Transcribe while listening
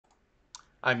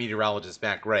I'm meteorologist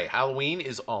Matt Gray. Halloween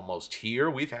is almost here.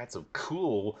 We've had some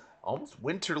cool, almost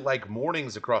winter like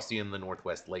mornings across the inland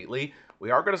Northwest lately.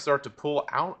 We are going to start to pull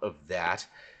out of that,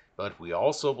 but we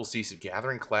also will see some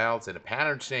gathering clouds and a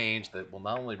pattern change that will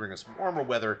not only bring us warmer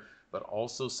weather, but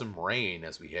also some rain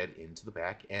as we head into the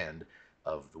back end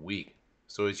of the week.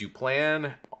 So, as you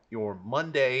plan your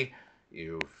Monday,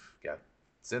 you've got to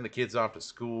send the kids off to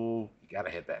school, you got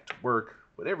to head back to work,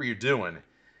 whatever you're doing,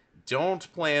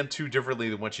 don't plan too differently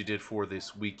than what you did for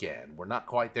this weekend. We're not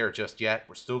quite there just yet.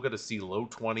 We're still going to see low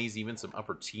 20s, even some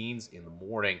upper teens in the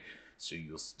morning. So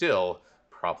you'll still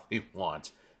probably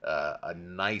want a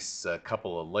nice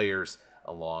couple of layers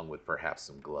along with perhaps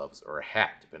some gloves or a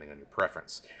hat, depending on your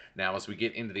preference. Now, as we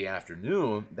get into the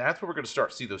afternoon, that's where we're going to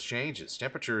start to see those changes.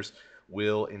 Temperatures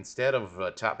will, instead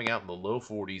of topping out in the low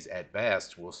 40s at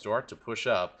best, will start to push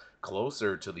up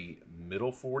closer to the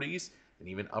middle 40s and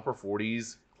even upper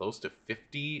 40s, close to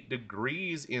 50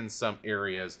 degrees in some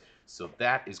areas. So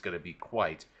that is going to be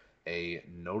quite a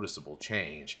noticeable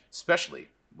change, especially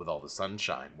with all the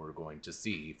sunshine we're going to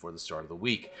see for the start of the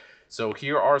week. So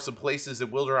here are some places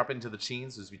that will drop into the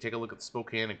teens as we take a look at the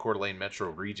Spokane and Coeur d'Alene metro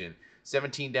region.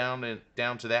 17 down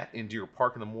to that in Deer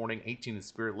Park in the morning, 18 in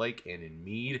Spirit Lake and in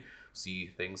Mead. See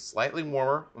things slightly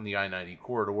warmer on the I-90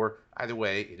 corridor. Either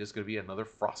way, it is going to be another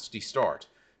frosty start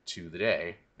to the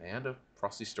day and a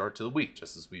frosty start to the week,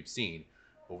 just as we've seen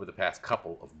over the past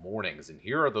couple of mornings. And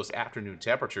here are those afternoon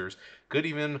temperatures. Could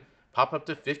even pop up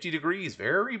to 50 degrees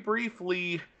very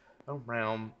briefly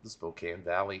around the Spokane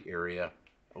Valley area.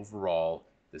 Overall,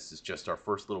 this is just our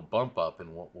first little bump up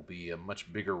in what will be a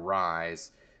much bigger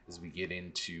rise as we get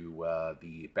into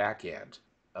the back end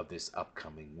of this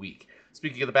upcoming week.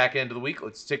 Speaking of the back end of the week,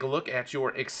 let's take a look at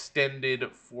your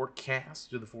extended forecast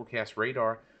through the forecast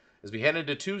radar. As we head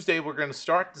into Tuesday, we're going to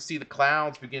start to see the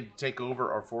clouds begin to take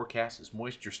over our forecast as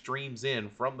moisture streams in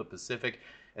from the Pacific,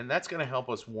 and that's going to help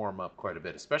us warm up quite a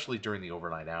bit, especially during the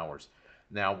overnight hours.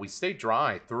 Now, we stay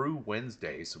dry through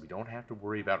Wednesday, so we don't have to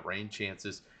worry about rain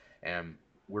chances, and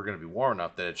we're going to be warm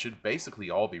enough that it should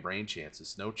basically all be rain chances.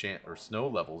 Snow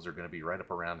levels are going to be right up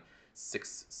around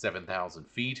 7,000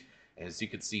 feet. And as you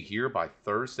can see here, by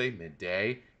Thursday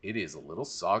midday, it is a little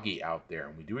soggy out there.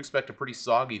 And we do expect a pretty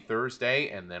soggy Thursday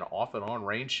and then off and on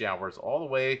rain showers all the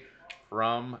way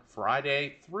from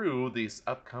Friday through this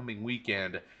upcoming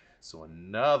weekend. So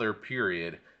another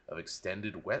period of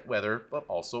extended wet weather, but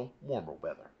also warmer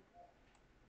weather.